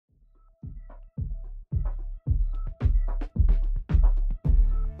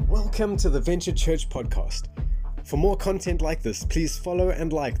Welcome to the Venture Church podcast. For more content like this, please follow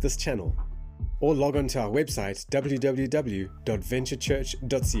and like this channel, or log on to our website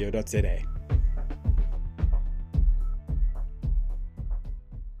www.venturechurch.co.za.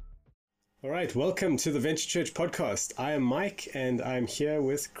 All right, welcome to the Venture Church podcast. I am Mike, and I'm here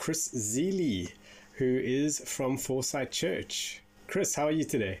with Chris Zeelie, who is from Foresight Church. Chris, how are you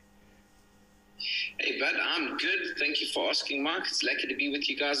today? Hey, bud, I'm good. Thank you for asking, Mark. It's lucky to be with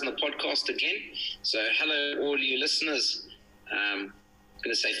you guys on the podcast again. So, hello, all you listeners. I'm going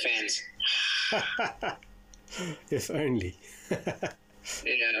to say fans. If only.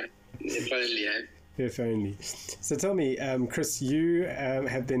 Yeah, if only, eh? If only. So tell me, Chris, you and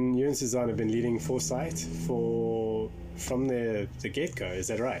Suzanne have been leading Foresight from the get-go, is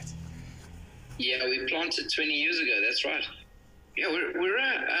that right? Yeah, we planted 20 years ago, that's right. Yeah, we're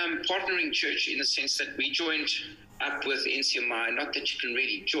a partnering church in the sense that we joined up with NCMI, not that you can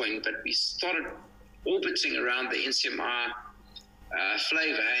really join, but we started orbiting around the NCMI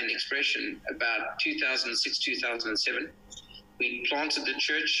flavor and expression about 2006, 2007. We planted the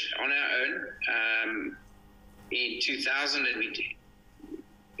church on our own in 2000, and we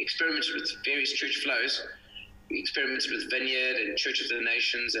experimented with various church flows. We experimented with Vineyard and Church of the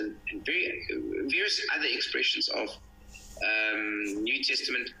Nations and various other expressions of New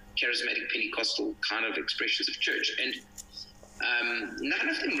Testament, charismatic, Pentecostal kind of expressions of church. And none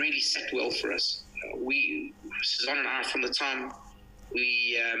of them really sat well for us. Suzanne and I, from the time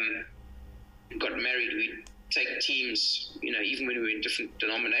we got married, we'd take teams, even when we were in different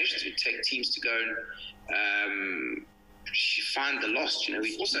denominations, we'd take teams to go and find the lost.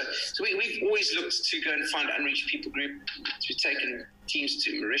 We've always looked to go and find unreached people group. We've taken teams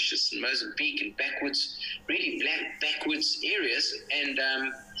to Mauritius and Mozambique and really backwoods areas, and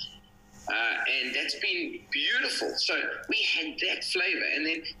that's been beautiful. So we had that flavor, and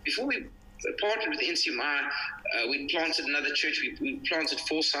then before we partnered with NCMI, we planted another church. We planted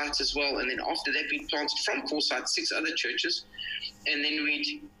Foresight as well, and then after that, we planted from Foresight 6 other churches, and then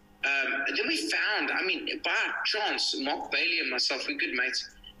we found, by chance, Mark Bailey and myself, we're good mates.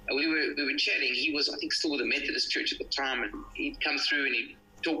 We were chatting. He was, I think, still with the Methodist Church at the time, and he'd come through and he'd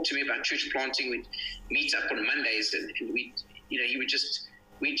talk to me about church planting. We'd meet up on Mondays, and we'd just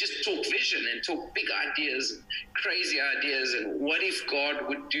talk vision and talk big ideas and crazy ideas, and what if God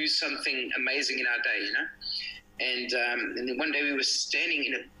would do something amazing in our day, And then one day we were standing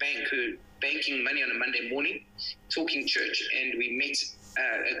in a bank, banking money on a Monday morning, talking church, and we met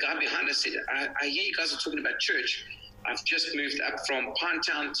a guy behind us said, I hear you guys are talking about church. I've just moved up from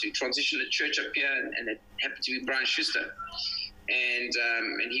Pinetown to transition a church up here, and it happened to be Brian Schuster. And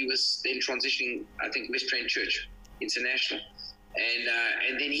he was then transitioning, I think, West Trent Church International.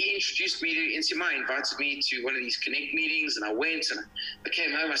 And then he introduced me to NCMI, invited me to one of these Connect meetings, and I went, and I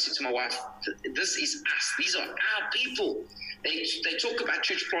came home. I said to my wife, this is us. These are our people. They talk about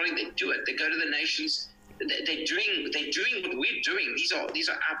church planting. They do it. They go to the nations. They're doing what we're doing. These are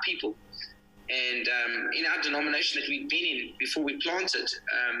our people. And in our denomination that we'd been in before we planted,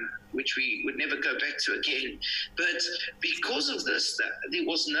 which we would never go back to again, but because of this, there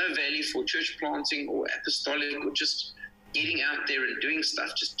was no value for church planting or apostolic or just getting out there and doing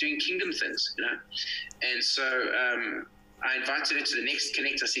stuff, just doing kingdom things, And so I invited her to the next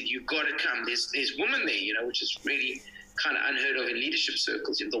Connect. I said, "You've got to come. There's women there, which is really kind of unheard of in leadership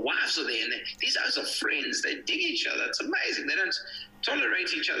circles. The wives are there, and these guys are friends. They dig each other. It's amazing. They don't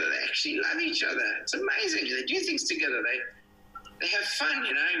tolerate each other. They actually love each other. It's amazing. They do things together. They have fun.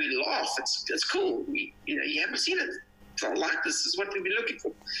 We laugh. It's cool. You haven't seen it. It's not like this. Is what we've been looking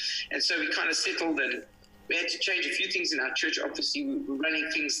for." And so we kind of settled, and we had to change a few things in our church. Obviously, we were running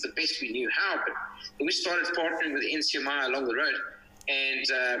things the best we knew how, but we started partnering with NCMI along the road, and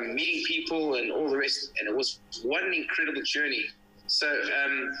meeting people and all the rest, and it was one incredible journey. So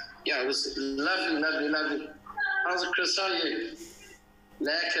it was lovely. How's it, Chris? How are you?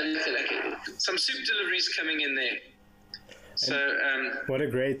 Lekker. Some soup deliveries coming in there. So what a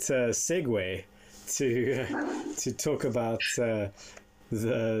great segue to talk about the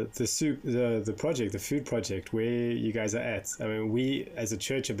project, the food project, where you guys are at. We as a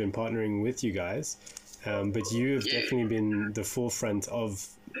church have been partnering with you guys, but you have definitely been the forefront of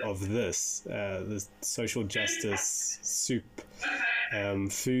this social justice soup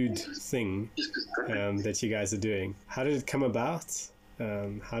food thing that you guys are doing. How did it come about?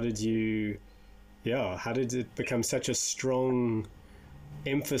 How did it become such a strong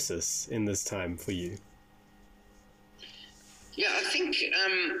emphasis in this time for you? Yeah, I think you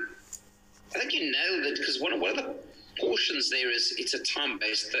nailed it, because one of cautions there is it's a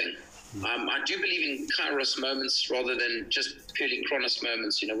time-based thing. I do believe in kairos moments rather than just purely chronos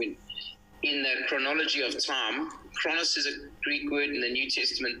moments. When in the chronology of time, chronos is a Greek word in the New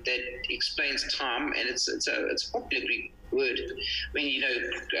Testament that explains time, and it's a popular Greek word.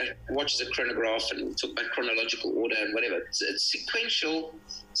 Watches a chronograph and talk about chronological order and whatever. It's sequential,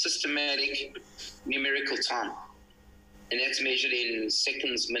 systematic, numerical time. And that's measured in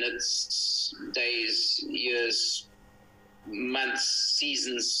seconds, minutes, days, years, months,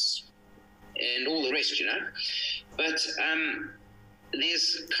 seasons, and all the rest, But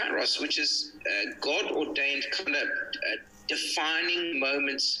there's kairos, which is God-ordained kind of defining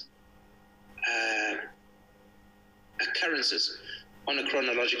moments, occurrences on a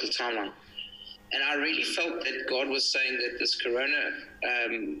chronological timeline. And I really felt that God was saying that this corona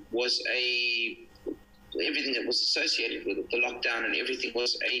was everything that was associated with it, the lockdown and everything,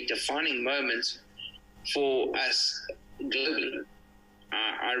 was a defining moment for us globally.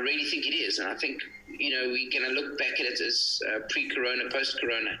 I really think it is. And I think, we're going to look back at it as pre-corona,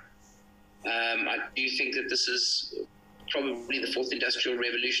 post-corona. I do think that this is probably the fourth industrial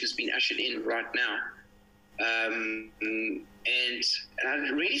revolution has been ushered in right now. And I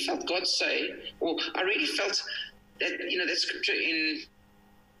really felt God say, I really felt that, that scripture in,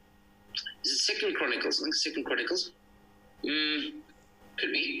 is it Second Chronicles? I think Second Chronicles.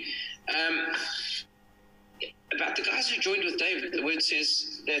 Could be. About the guys who joined with David, the word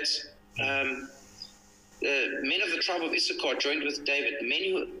says that the men of the tribe of Issachar joined with David, the men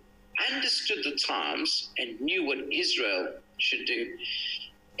who understood the times and knew what Israel should do.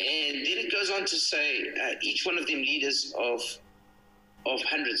 And then it goes on to say, each one of them leaders of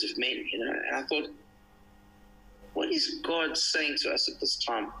hundreds of men, And I thought, what is God saying to us at this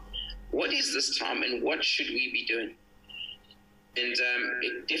time? What is this time, and what should we be doing? And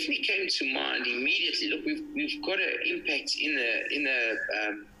it definitely came to mind immediately. Look, we've got an impact in the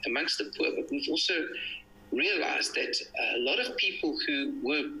amongst the poor, but we've also realized that a lot of people who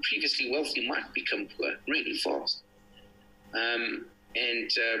were previously wealthy might become poor really fast.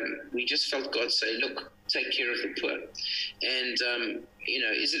 And we just felt God say, look, take care of the poor. And,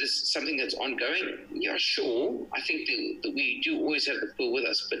 is it something that's ongoing? Yeah, sure. I think that we do always have the poor with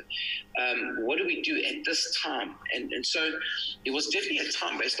us, but what do we do at this time? And so it was definitely a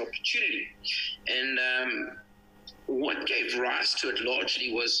time-based opportunity. And what gave rise to it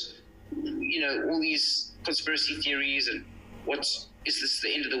largely was, all these conspiracy theories and is this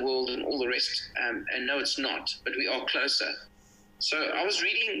the end of the world and all the rest? And no, it's not, but we are closer. So I was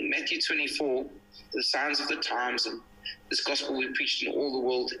reading Matthew 24, the signs of the times, and this gospel we preached in all the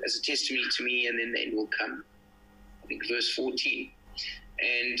world as a testimony to me, and then the end will come. I think verse 14.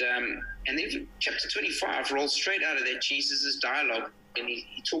 And then chapter 25 rolls straight out of that Jesus' dialogue, and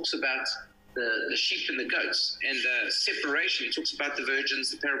he talks about the sheep and the goats and the separation. He talks about the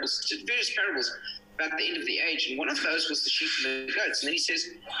virgins, the parables, various parables about the end of the age. And one of those was the sheep and the goats. And then he says,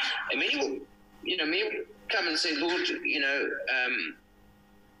 and many will come and say, Lord,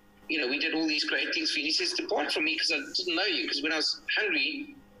 we did all these great things for you. And he says, depart from me, because I didn't know you. Because when I was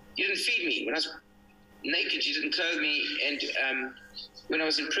hungry, you didn't feed me. When I was naked, you didn't clothe me. And when I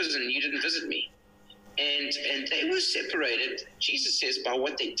was in prison, you didn't visit me. And they were separated, Jesus says, by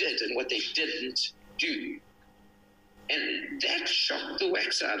what they did and what they didn't do. And that shocked the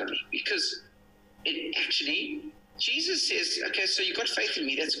wax out of me, because it actually, Jesus says, okay, so you got faith in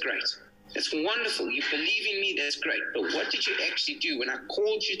me, that's great. That's wonderful. You believe in me, that's great. But what did you actually do? When I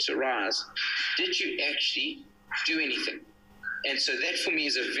called you to rise, did you actually do anything? And so that for me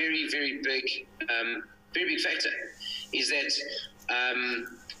is a very, very big factor, is that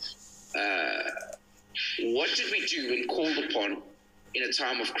what did we do when called upon in a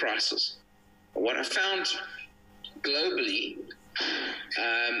time of crisis? What I found globally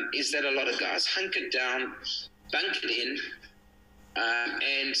is that a lot of guys hunkered down, bunkered in,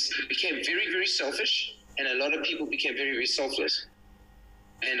 and became very, very selfish, and a lot of people became very, very selfless.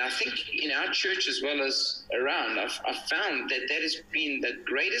 And I think in our church as well as around, I've found that has been the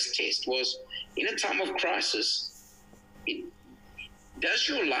greatest test. Was in a time of crisis, does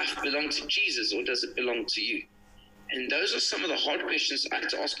your life belong to Jesus, or does it belong to you? And those are some of the hard questions I had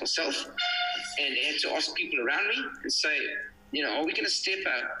to ask myself, and I had to ask people around me and say, are we going to step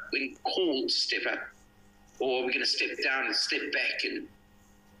up when called to step up? Or are we going to step down and step back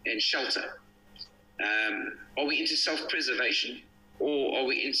and shelter? Are we into self-preservation, or are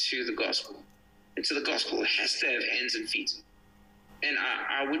we into the gospel? And so the gospel has to have hands and feet. And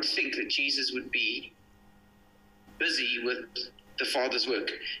I would think that Jesus would be busy with the Father's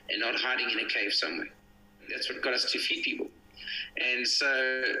work and not hiding in a cave somewhere. That's what got us to feed people. And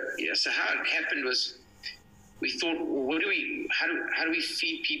so, so how it happened was we thought, well, how do we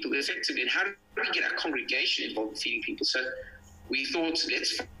feed people effectively, and how do we get our congregation involved in feeding people? So we thought,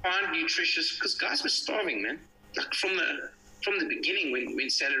 let's find nutritious, because guys were starving, man. Like from the beginning, when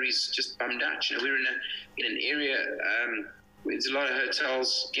salaries just bummed out. You know, we were in an area where there's a lot of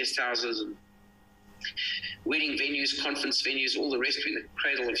hotels, guest houses, and wedding venues, conference venues, all the rest, being the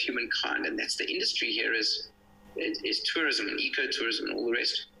cradle of humankind, and that's the industry here is tourism and ecotourism and all the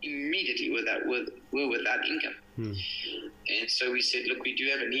rest. Immediately we're without income. And so we said, look, we do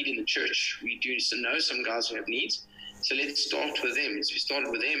have a need in the church. We do know some guys who have needs, so let's start with them. So we started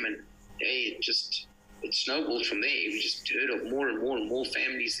with them, and hey, it snowballed from there. We just heard of more and more and more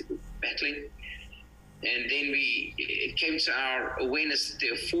families that were battling. And then it came to our awareness that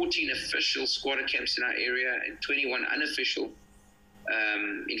there are 14 official squatter camps in our area and 21 unofficial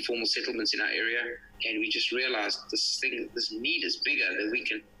informal settlements in our area. And we just realized this need is bigger than we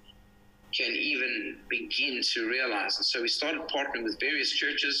can even begin to realize. And so we started partnering with various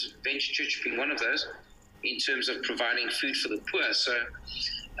churches, Venture Church being one of those, in terms of providing food for the poor. So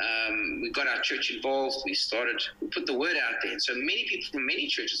we got our church involved. We put the word out there. And so many people from many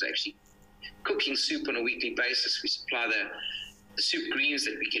churches actually cooking soup on a weekly basis. We supply the soup greens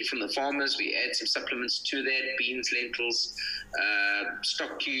that we get from the farmers. We add some supplements to that, beans, lentils,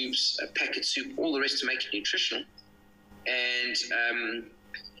 stock cubes, packet soup, all the rest to make it nutritional. And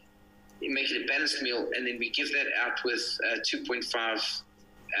make it a balanced meal. And then we give that out with 2.5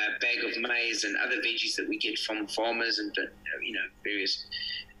 bag of maize and other veggies that we get from farmers and various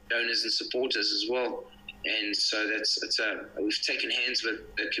donors and supporters as well. And so we've taken hands with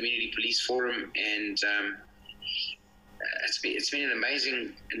the Community Police Forum, and it's been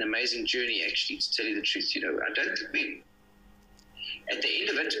an amazing journey, actually, to tell you the truth. You know, I don't think we're at the end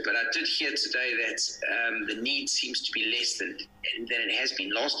of it, but I did hear today that the need seems to be less than it has been.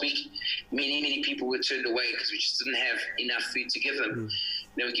 Last week, many people were turned away because we just didn't have enough food to give them.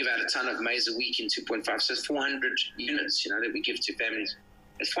 Then we give out a ton of maize a week in 2.5, so 400 units, that we give to families.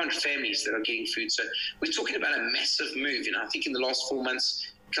 There's 400 families that are getting food. So we're talking about a massive move. I think in the last 4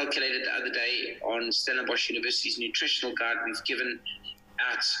 months, calculated the other day on Stellenbosch University's nutritional guide, we've given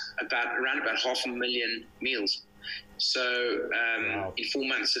out around 500,000 meals. So wow. In 4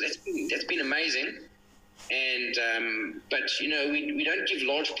 months, so that's been amazing. And but we don't give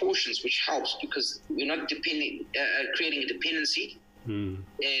large portions, which helps because we're not creating a dependency, and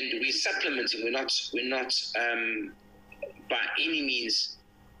we're supplementing. We're not by any means.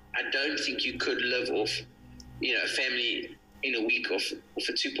 I don't think you could live off, a family in a week off a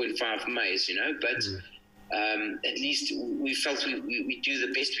 2.5 maize, but at least we felt we do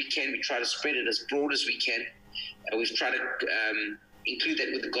the best we can. We try to spread it as broad as we can. We've tried to include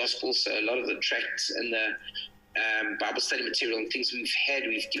that with the gospel. So a lot of the tracts and the Bible study material and things we've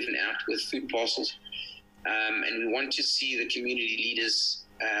given out with food parcels. And we want to see the community leaders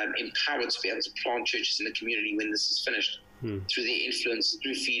empowered to be able to plant churches in the community when this is finished. Through their influence,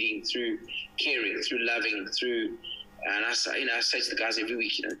 through feeding, through caring, through loving, through, and I say to the guys every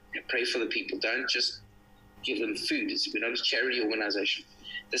week, pray for the people. Don't just give them food. We're not a charity organization.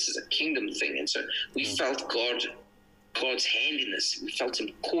 This is a kingdom thing. And so we felt God's hand in this. We felt Him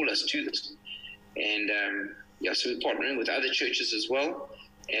call us to this. And so we're partnering with other churches as well.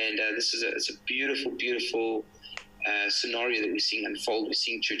 And it's a beautiful, beautiful scenario that we're seeing unfold. We're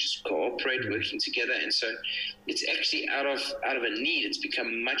seeing churches cooperate, working together, and so it's actually out of a need. It's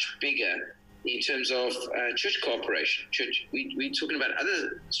become much bigger in terms of church cooperation. We're talking about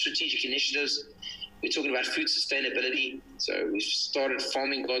other strategic initiatives. We're talking about food sustainability. So we've started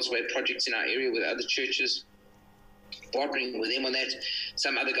Farming God's Way projects in our area with other churches, partnering with them on that.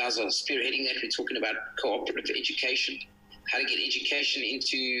 Some other guys are spearheading that. We're talking about cooperative education, how to get education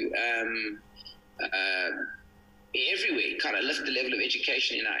into everywhere, kind of lift the level of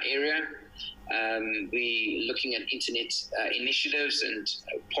education in our area. We're looking at internet initiatives and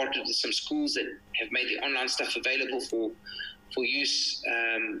partnered with some schools that have made the online stuff available for use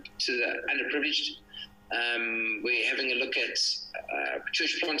to the underprivileged. We're having a look at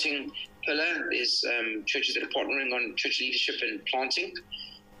church planting pillar. There's churches that are partnering on church leadership and planting.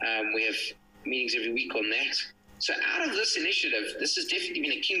 We have meetings every week on that. So out of this initiative, this has definitely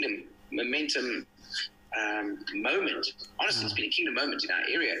been a kingdom momentum moment. Honestly, it's been a kingdom moment in our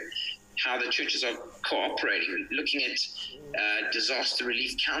area, how the churches are cooperating, looking at disaster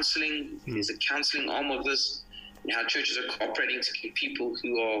relief counseling. There's a counseling arm of this, and how churches are cooperating to get people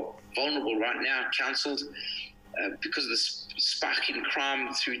who are vulnerable right now counseled because of the spike in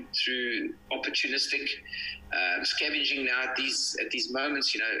crime through opportunistic scavenging now at these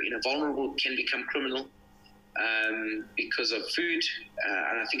moments. Vulnerable can become criminal because of food,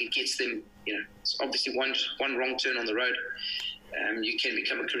 and I think it gets them it's obviously one wrong turn on the road. You can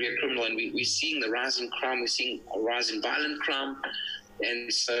become a career criminal, and we're seeing the rise in crime. We're seeing a rise in violent crime.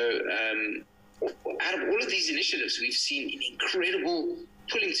 And so out of all of these initiatives, we've seen an incredible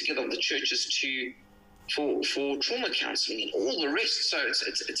pulling together of the churches for trauma counseling and all the rest. So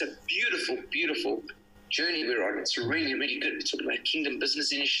it's a beautiful, beautiful journey we're on. It's really, really good. We're talking about kingdom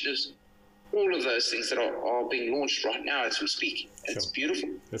business initiatives, all of those things that are being launched right now as we speak. It's beautiful.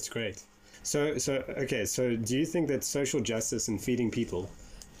 That's great. So do you think that social justice and feeding people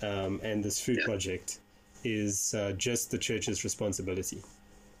and this food project is just the church's responsibility?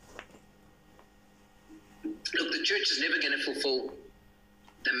 Look, the church is never going to fulfill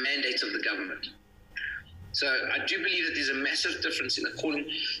the mandate of the government. So I do believe that there's a massive difference in the calling,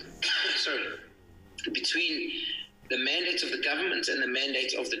 between the mandate of the government and the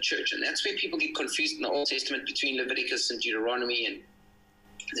mandate of the church. And that's where people get confused in the Old Testament between Leviticus and Deuteronomy and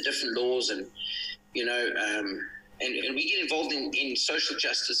the different laws, and and we get involved in social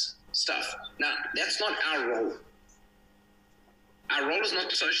justice stuff. Now, that's not our role. Our role is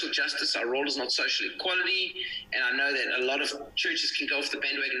not social justice. Our role is not social equality. And I know that a lot of churches can go off the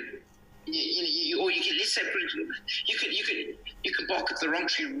bandwagon. Or you can, let's say, you can bark at the wrong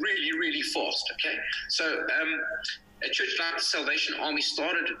tree really, really fast. Okay, so a church like the Salvation Army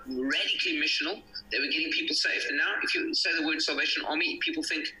started radically missional. They were getting people saved. And now, if you say the word Salvation Army, people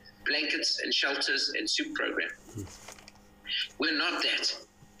think blankets and shelters and soup program. We're not that.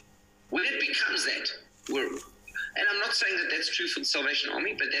 When it becomes that, and I'm not saying that that's true for the Salvation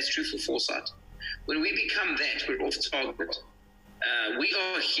Army, but that's true for Foresight. When we become that, we're off target. We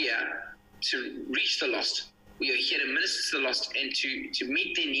are here to reach the lost. We are here to minister to the lost and to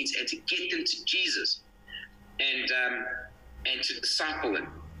meet their needs and to get them to Jesus and to disciple them.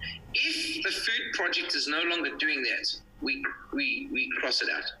 If the food project is no longer doing that, we cross it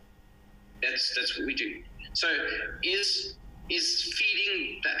out. That's what we do. So is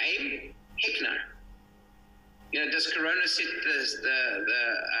feeding the aim? Heck no. Does Corona set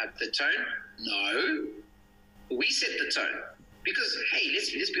the tone? No. We set the tone. Because, hey, let's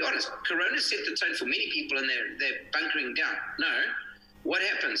be honest, Corona set the tone for many people, and they're bunkering down. No. What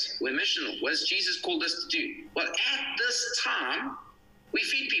happens? We're missional. What has Jesus called us to do? Well, at this time, we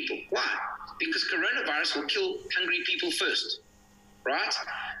feed people. Why? Because coronavirus will kill hungry people first, right?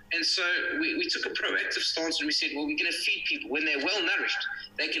 And so we took a proactive stance, and we said, well, we're going to feed people. When they're well-nourished,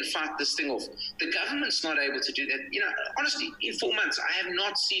 they can fight this thing off. The government's not able to do that. Honestly, in 4 months, I have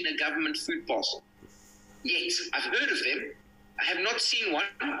not seen a government food parcel yet. I've heard of them. I have not seen one,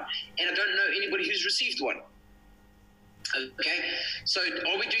 and I don't know anybody who's received one. Okay, so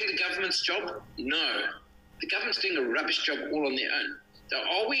are we doing the government's job? No. The government's doing a rubbish job all on their own. So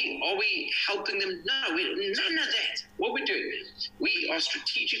are we helping them? No, none of that. What we're doing, we are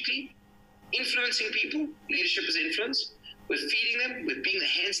strategically influencing people. Leadership is influence. We're feeding them. We're being the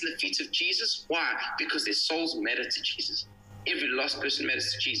hands and the feet of Jesus. Why? Because their souls matter to Jesus. Every lost person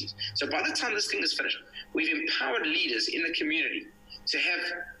matters to Jesus. So by the time this thing is finished, we've empowered leaders in the community to have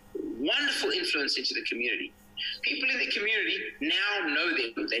wonderful influence into the community. People in the community now know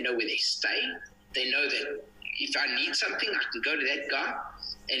them. They know where they stay. They know that if I need something, I can go to that guy,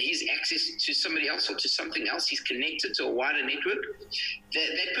 and he's access to somebody else or to something else. He's connected to a wider network.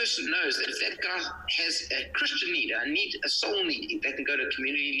 That person knows that if that guy has a Christian need, a soul need, they can go to a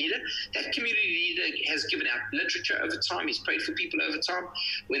community leader. That community leader has given out literature over time. He's prayed for people over time.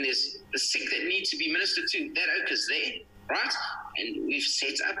 When there's the sick that need to be ministered to, that oak is there, right? And we've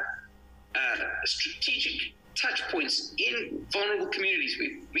set up strategic touch points in vulnerable communities.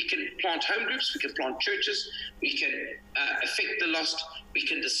 We can plant home groups, we can plant churches, we can affect the lost, we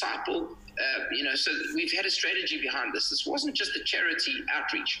can disciple, so we've had a strategy behind this. This wasn't just a charity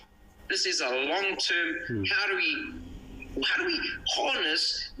outreach. This is a long-term, how do we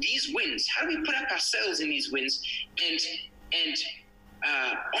harness these winds? How do we put up our sails in these winds and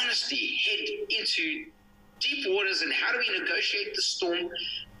honestly head into deep waters, and how do we negotiate the storm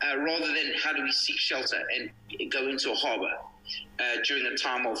rather than how do we seek shelter and go into a harbor during a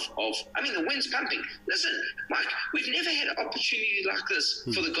time of the wind's pumping. Listen, Mike, we've never had an opportunity like this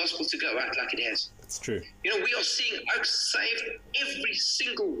for the gospel to go out like it has. It's true. We are seeing oaks saved every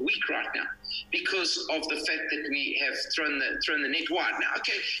single week right now because of the fact that we have thrown the net wide. Now,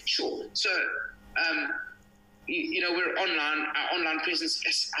 okay, sure. So, we're online. Our online presence,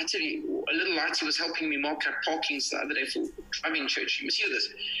 I tell you, a little lighty was helping me mark out parkings the other day for driving church. You must hear this.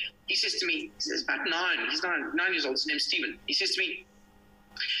 He says to me, he's about 9. He's 9 years old. His name's Stephen. He says to me,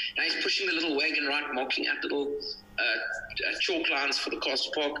 now he's pushing the little wagon, right, marking out little chalk lines for the cars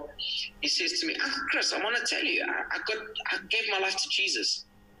to park. He says to me, Uncle Chris, I want to tell you, I gave my life to Jesus.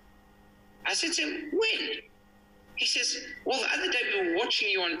 I said to him, when? He says, well, the other day we were watching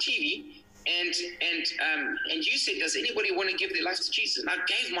you on TV, and you said, does anybody want to give their life to Jesus? And I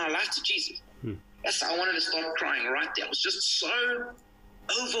gave my life to Jesus. That's how I wanted to start crying right there. I was just so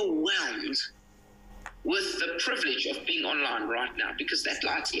overwhelmed with the privilege of being online right now, because that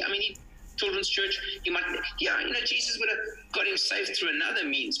light, I mean, children's church, Jesus would have got him saved through another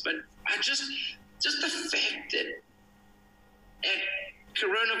means, but just the fact that at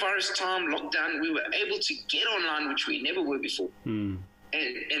coronavirus time, lockdown, we were able to get online, which we never were before. And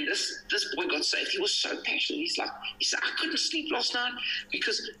this boy got saved. He was so passionate. He said, I couldn't sleep last night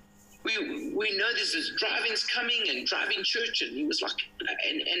because we know there's this driving's coming and driving church, and he was like,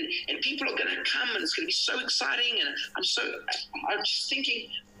 and people are going to come, and it's going to be so exciting. And I'm just thinking,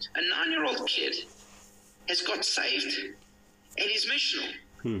 a 9-year-old kid has got saved, and he's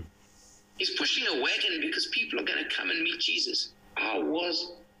missional. He's pushing a wagon because people are going to come and meet Jesus. I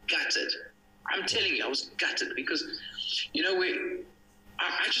was gutted. I'm telling you, I was gutted because,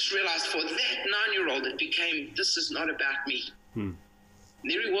 I just realized for that 9-year-old, it became, this is not about me. And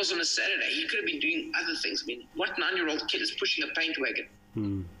there he was on a Saturday. He could have been doing other things. I mean, what 9-year-old kid is pushing a paint wagon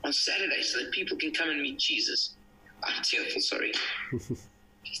on Saturday so that people can come and meet Jesus? I'm tearful, sorry.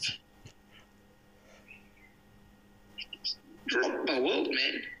 Rocked my world,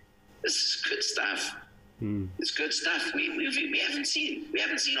 man. This is good stuff. It's good stuff. We haven't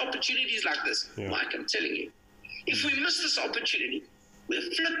seen opportunities like this, Mike. I'm telling you. If we miss this opportunity, we're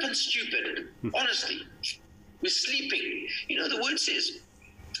flipping stupid. Honestly, we're sleeping. The word says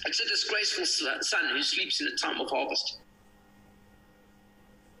it's a disgraceful son who sleeps in the time of harvest.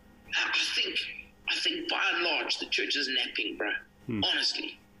 I think by and large the church is napping, bro.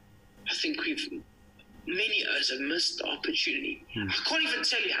 Honestly, I think many Oaks have missed the opportunity. I can't even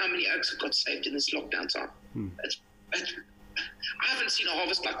tell you how many Oaks have got saved in this lockdown time. I haven't seen a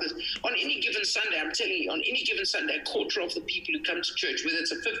harvest like this. On any given Sunday, I'm telling you, on any given Sunday, a quarter of the people who come to church, whether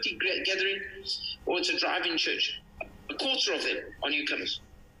it's a 50 gathering or it's a drive-in church, a quarter of them are newcomers.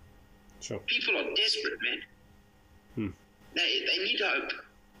 Sure. People are desperate, man. They need hope,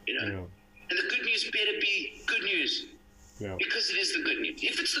 And the good news better be good news. Because it is the good news.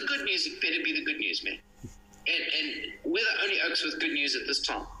 If it's the good news, it better be the good news, man. And we're the only Oaks with good news at this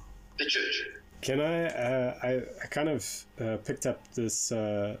time, the church. Can I kind of picked up this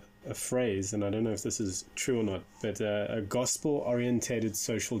a phrase, and I don't know if this is true or not, but a gospel-orientated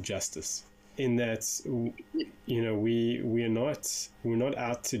social justice. In that, we're not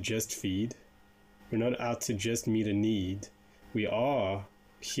out to just feed, we're not out to just meet a need. We are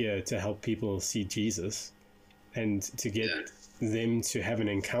here to help people see Jesus, and to get them to have an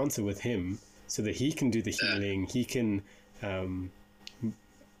encounter with him, so that he can do the healing. He can.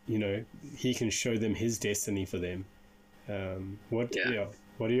 He can show them his destiny for them. What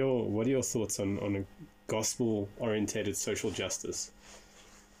are your thoughts on a gospel-orientated social justice?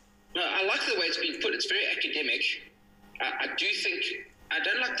 No, I like the way it's been put. It's very academic. I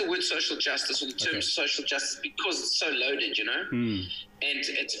don't like the word social justice or the term social justice because it's so loaded, and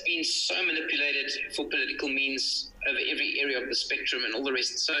it's been so manipulated for political means over every area of the spectrum and all the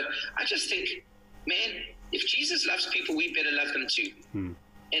rest. So I just think, man, if Jesus loves people, we better love them too.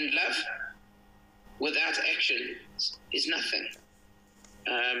 And love without action is nothing.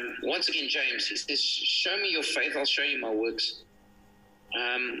 Once again, James, he says, show me your faith, I'll show you my works.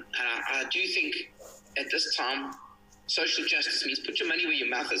 And I do think at this time, social justice means put your money where your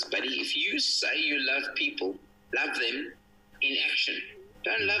mouth is, buddy. If you say you love people, love them in action.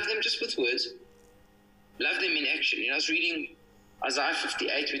 Don't love them just with words. Love them in action. I was reading Isaiah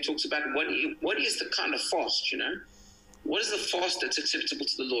 58, where it talks about what is the kind of fast, What is the fast that's acceptable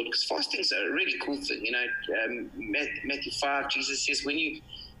to the Lord? Because fasting's a really cool thing. Matthew 5, Jesus says, when you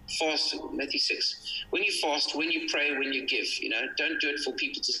fast, Matthew 6, when you fast, when you pray, when you give, don't do it for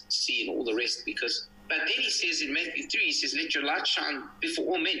people to see and all the rest. But then he says in Matthew 3, he says, let your light shine before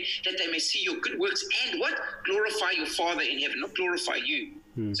all men, that they may see your good works and what? Glorify your Father in heaven, not glorify you.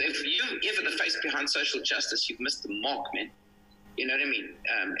 So if you ever the face behind social justice, you've missed the mark, man. You know what I mean?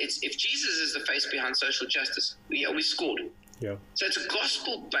 If Jesus is the face behind social justice, we scored. So it's a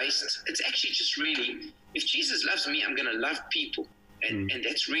gospel-based. It's actually just really, if Jesus loves me, I'm going to love people, and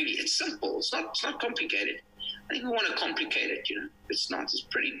that's really, it's simple. It's not complicated. I think we want to complicate it. It's not. It's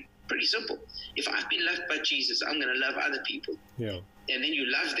pretty simple. If I've been loved by Jesus, I'm going to love other people. And then you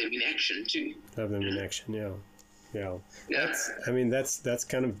love them in action too. Love them in action. That's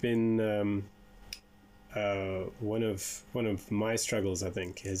kind of been. One of my struggles, I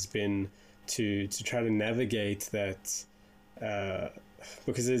think, has been to try to navigate that,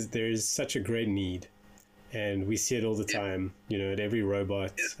 because there is such a great need, and we see it all the time, at every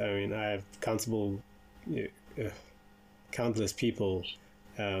robot. I mean, I have countless people,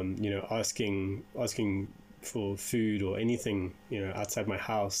 asking for food or anything, outside my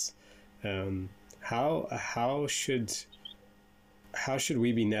house. How should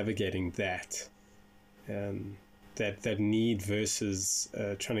we be navigating that? That need versus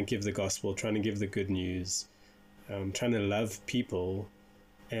trying to give the gospel, trying to give the good news, trying to love people,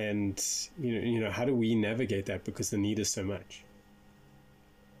 and how do we navigate that because the need is so much?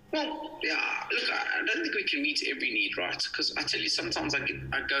 Well, yeah, look, I don't think we can meet every need, right? Because I tell you, sometimes I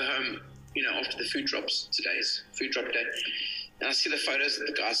go home, after the food drops. Today's food drop day, and I see the photos that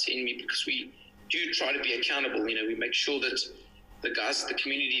the guys send me, because we do try to be accountable. We make sure that the guys, the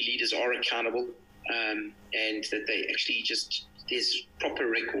community leaders, are accountable, and that they actually there's proper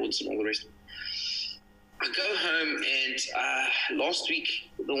records and all the rest. I go home, and last week,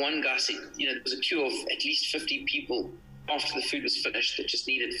 the one guy said, there was a queue of at least 50 people after the food was finished that just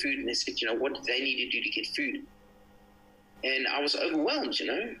needed food, and they said, what did they need to do to get food? And I was overwhelmed,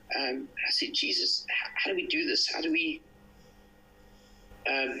 I said, Jesus, how do we do this? How do we,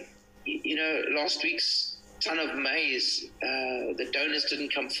 last week's ton of maize, the donors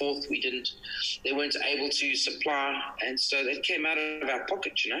didn't come forth. They weren't able to supply. And so that came out of our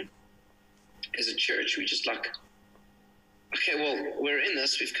pocket, as a church. We just like, okay, well, we're in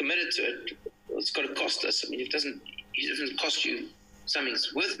this, we've committed to it. Well, it's got to cost us. I mean, if it doesn't cost you,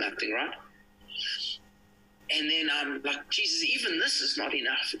 something's worth nothing, right? And then I'm like, Jesus, even this is not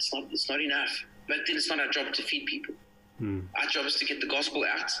enough. It's not enough. But then it's not our job to feed people. Our job is to get the gospel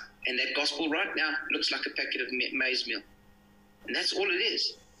out. And that gospel right now looks like a packet of maize meal. And that's all it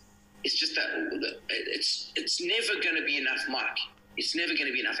is. It's just that it's never going to be enough, Mike. It's never going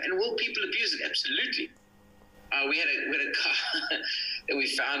to be enough. And will people abuse it? Absolutely. We had a guy that we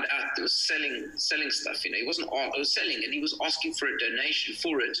found out that was selling stuff. He was selling, and he was asking for a donation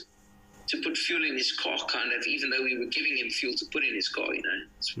for it to put fuel in his car, kind of, even though we were giving him fuel to put in his car.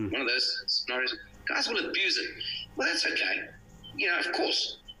 It's one of those scenarios. Guys will abuse it. Well, that's okay. Of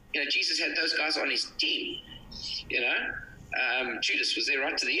course. Jesus had those guys on his team. Judas was there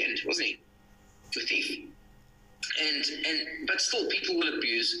right to the end, wasn't he? The thief. But still, people will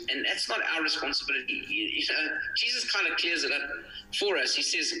abuse, and that's not our responsibility. Jesus kind of clears it up for us. He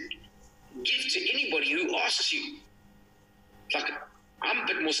says, give to anybody who asks you. Like, I'm a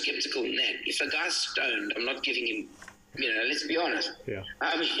bit more skeptical than that. If a guy's stoned, I'm not giving him, let's be honest. Yeah.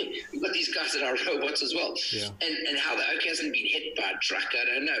 I mean, we've got these guys that are robots as well. Yeah. And how the oak hasn't been hit by a truck, I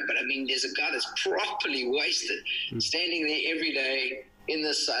don't know. But I mean, there's a guy that's properly wasted, standing there every day in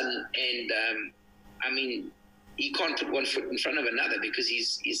the sun. And, he can't put one foot in front of another because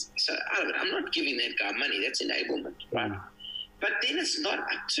he's so out of it. I'm not giving that guy money. That's enablement, right? But then it's not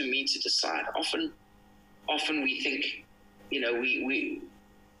up to me to decide. Often we think, we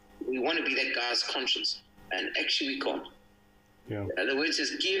want to be that guy's conscience, and actually we can't. Yeah. The word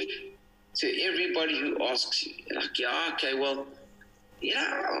says, give to everybody who asks you. Like, yeah, okay, well,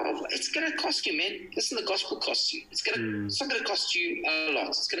 it's going to cost you, man. Listen, the gospel costs you. It's not going to cost you a lot.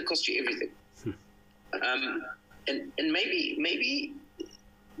 It's going to cost you everything. And maybe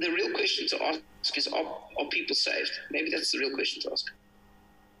the real question to ask is, are people saved? Maybe that's the real question to ask.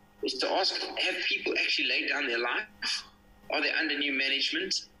 Is to ask, have people actually laid down their life? Are they under new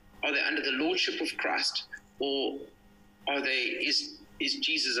management? Are they under the lordship of Christ? Or is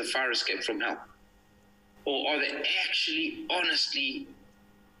Jesus a fire escape from hell? Or are they actually, honestly,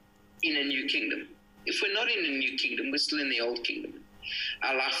 in a new kingdom? If we're not in a new kingdom, we're still in the old kingdom.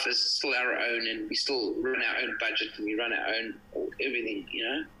 Our life is still our own, and we still run our own budget, and we run our own everything,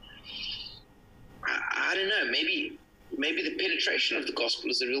 I don't know. Maybe the penetration of the gospel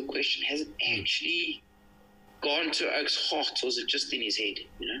is the real question. Has it actually gone to Oak's heart, or is it just in his head,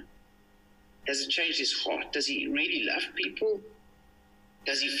 Has it changed his heart? Does he really love people?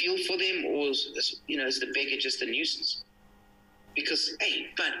 Does he feel for them, or is the beggar just a nuisance? Because,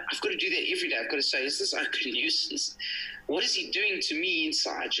 hey, but I've got to do that every day. I've got to say, is this Oak a nuisance? What is he doing to me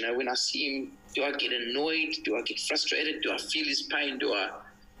inside? When I see him, do I get annoyed? Do I get frustrated? Do I feel his pain?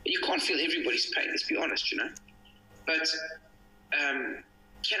 You can't feel everybody's pain, let's be honest, But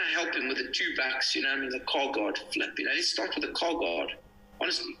can I help him with the $2? The car guard flip, let's start with the car guard.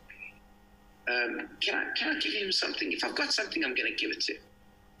 Honestly, can I give him something? If I've got something, I'm going to give it to him.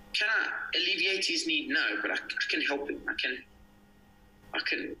 Can I alleviate his need? No, but I can help him. I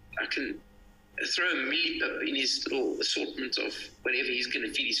can throw a millipip in his little assortment of whatever he's going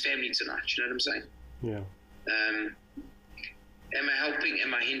to feed his family tonight. You know what I'm saying? Yeah. Am I helping?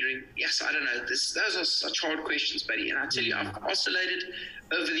 Am I hindering? Yes, I don't know. Those are such hard questions, buddy. And I tell you, I've oscillated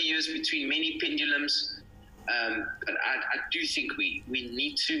over the years between many pendulums. But I do think we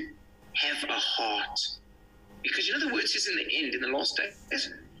need to have a heart, because the word says in the end, in the last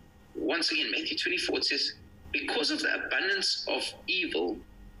days, once again, Matthew 24, it says, because of the abundance of evil,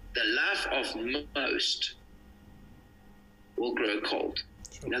 the love of most will grow cold.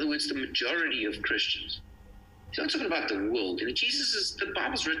 In other words, the majority of Christians. He's not talking about the world. The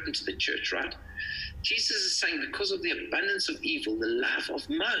Bible's written to the church, right? Jesus is saying, because of the abundance of evil, the love of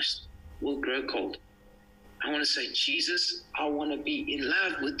most will grow cold. I want to say, Jesus, I want to be in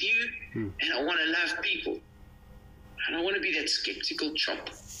love with you, and I want to love people. And I want to be that skeptical chop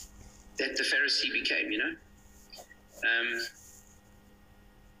that the Pharisee became,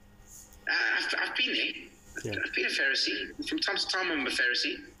 I've been there. I've been a Pharisee. From time to time, I'm a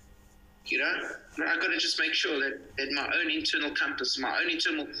Pharisee. I've got to just make sure that my own internal compass, my own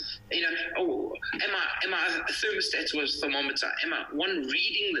internal, am I a thermostat or a thermometer? Am I one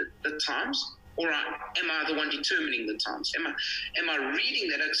reading the times, or am I the one determining the times? Am I reading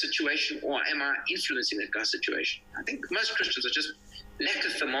that situation, or am I influencing that guy's situation? I think most Christians are just lack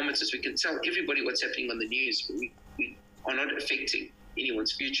of thermometers. We can tell everybody what's happening on the news, but we are not affecting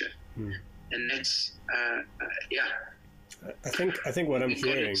anyone's future. And that's I think what I'm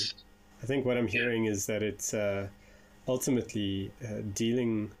hearing. I think what I'm hearing is that it's ultimately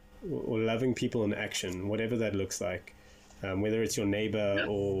dealing or loving people in action, whatever that looks like, whether it's your neighbor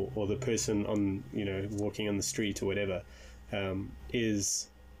or the person on walking on the street or whatever, is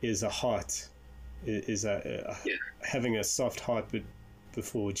a heart, is having a soft heart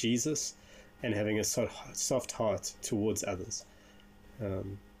before Jesus, and having a soft heart towards others.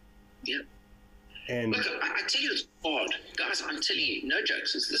 And look, I tell you, it's hard, guys. I'm telling you, no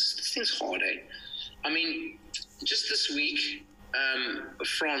jokes. This thing's hard, eh? I mean, just this week,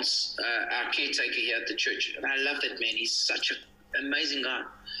 France, our caretaker here at the church, and I love that man. He's such an amazing guy.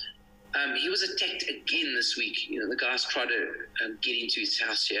 He was attacked again this week. The guys tried to get into his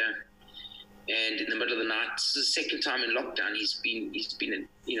house here, and in the middle of the night. This is the second time in lockdown he's been.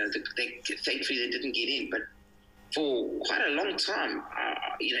 Thankfully they didn't get in, but for quite a long time,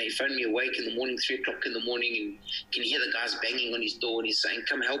 he phoned me awake in the morning, 3 o'clock in the morning, and can hear the guys banging on his door, and he's saying,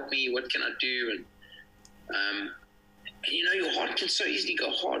 "Come help me, what can I do?" And your heart can so easily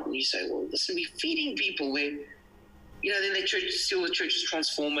go hard when you say, well, listen, we're feeding people where, then the church, steal the church's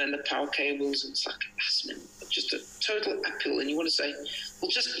transformer and the power cables, and it's like, man, just a total uphill. And you want to say,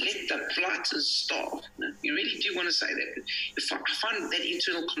 well, just let the blighters starve. You really do want to say that. But I find that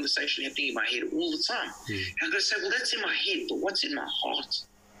internal conversation happening in my head all the time. And I've got to say, well, that's in my head, but what's in my heart?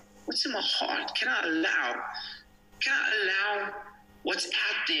 What's in my heart? Can I allow what's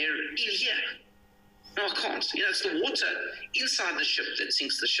out there in here? No, I can't. It's the water inside the ship that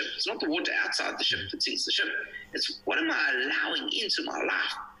sinks the ship. It's not the water outside the ship that sinks the ship. It's what am I allowing into my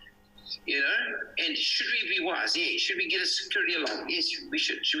life? And should we be wise? Yeah. Should we get a security alarm? Yes, we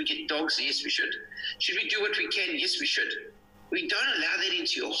should. Should we get dogs? Yes, we should. Should we do what we can? Yes, we should. We don't allow that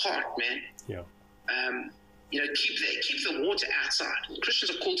into your heart, man. Yeah. Keep the water outside.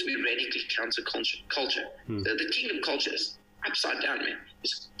 Christians are called to be radically counter-culture. The kingdom culture is upside down, man.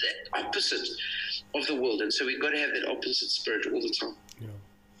 It's the opposite of the world, and so we've got to have that opposite spirit all the time. Yeah.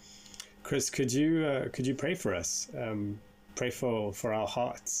 Chris, could you pray for us? Pray for our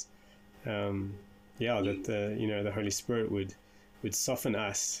hearts. That the Holy Spirit would soften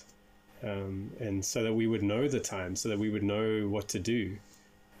us, and so that we would know the time, so that we would know what to do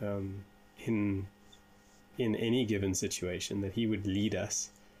in any given situation, that He would lead us,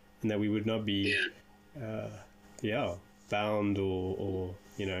 and that we would not be bound or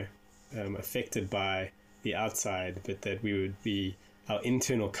affected by the outside, but that we would be, our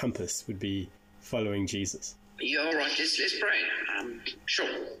internal compass would be following Jesus. Yeah, all right. Let's pray. Sure.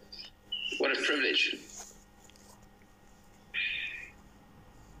 What a privilege.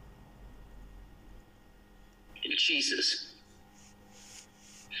 In Jesus.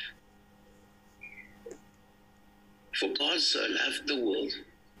 For God so loved the world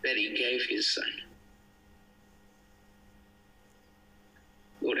that He gave His Son.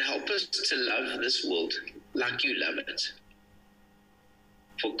 Lord, help us to love this world like You love it.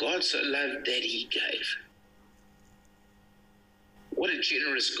 For God so loved that He gave. What a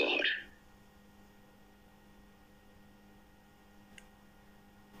generous God.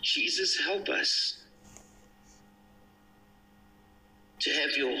 Jesus, help us to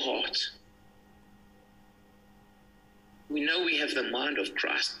have Your heart. We know we have the mind of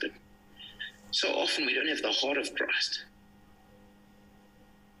Christ, but so often we don't have the heart of Christ.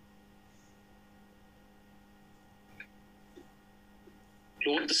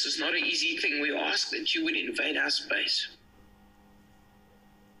 Lord, this is not an easy thing. We ask that You would invade our space.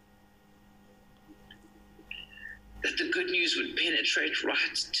 that the good news would penetrate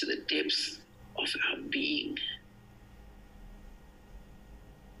right to the depth of our being.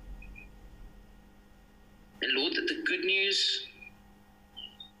 And Lord, that the good news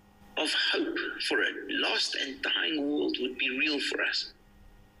of hope for a lost and dying world would be real for us.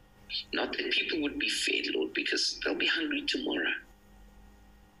 Not that people would be fed, Lord, because they'll be hungry tomorrow,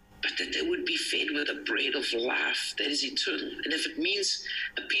 but that they would be fed with a bread of life that is eternal. And if it means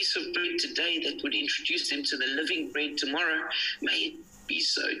a piece of bread today that would introduce them to the living bread tomorrow, may it be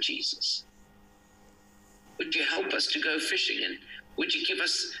so, Jesus. Would you help us to go fishing, and would you give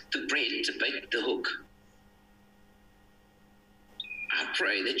us the bread to bait the hook? I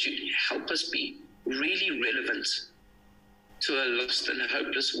pray that you'd help us be really relevant to a lost and a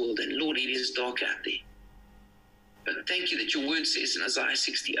hopeless world. And Lord, it is dark out there. But thank you that your word says in Isaiah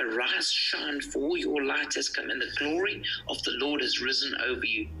 60, arise, shine, for your light has come, and the glory of the Lord has risen over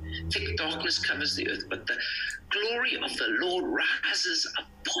you. Thick darkness covers the earth, but the glory of the Lord rises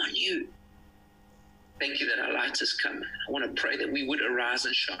upon you. Thank you that our light has come. I want to pray that we would arise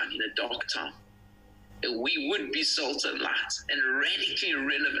and shine in a dark time, that we would be salt and light and radically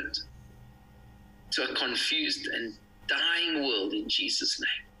relevant to a confused and dying world in Jesus'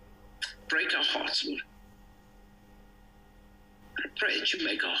 name. Break our hearts, Lord. I pray that you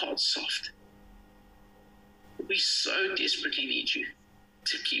make our hearts soft. We so desperately need you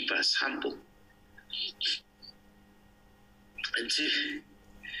to keep us humble and to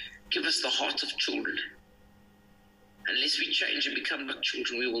give us the heart of children. Unless we change and become like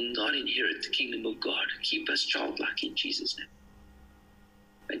children, we will not inherit the kingdom of God. Keep us childlike in Jesus' name.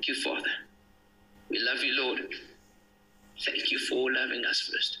 Thank you, Father. We love you, Lord. Thank you for loving us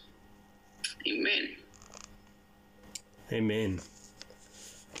first. Amen. Amen.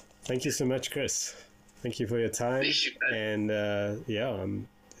 Thank you so much, Chris. Thank you for your time. And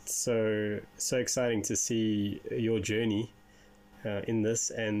it's so exciting to see your journey in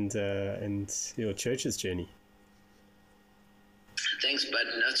this and your church's journey. Thanks, bud.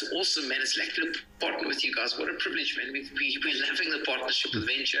 No, it's awesome, man. It's like to partner with you guys. What a privilege, man. We're loving the partnership with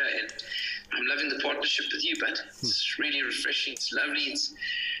Venture, and I'm loving the partnership with you, bud. It's really refreshing. It's lovely. It's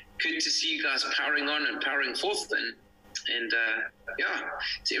good to see you guys powering on and powering forth. And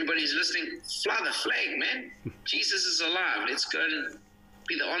to everybody who's listening, fly the flag, man. Jesus is alive. Let's go and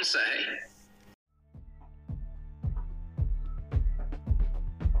be the answer, hey?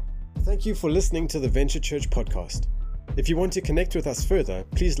 Thank you for listening to the Venture Church podcast. If you want to connect with us further,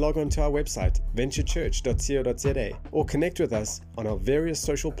 please log on to our website, venturechurch.co.za, or connect with us on our various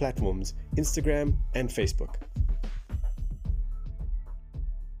social platforms, Instagram and Facebook.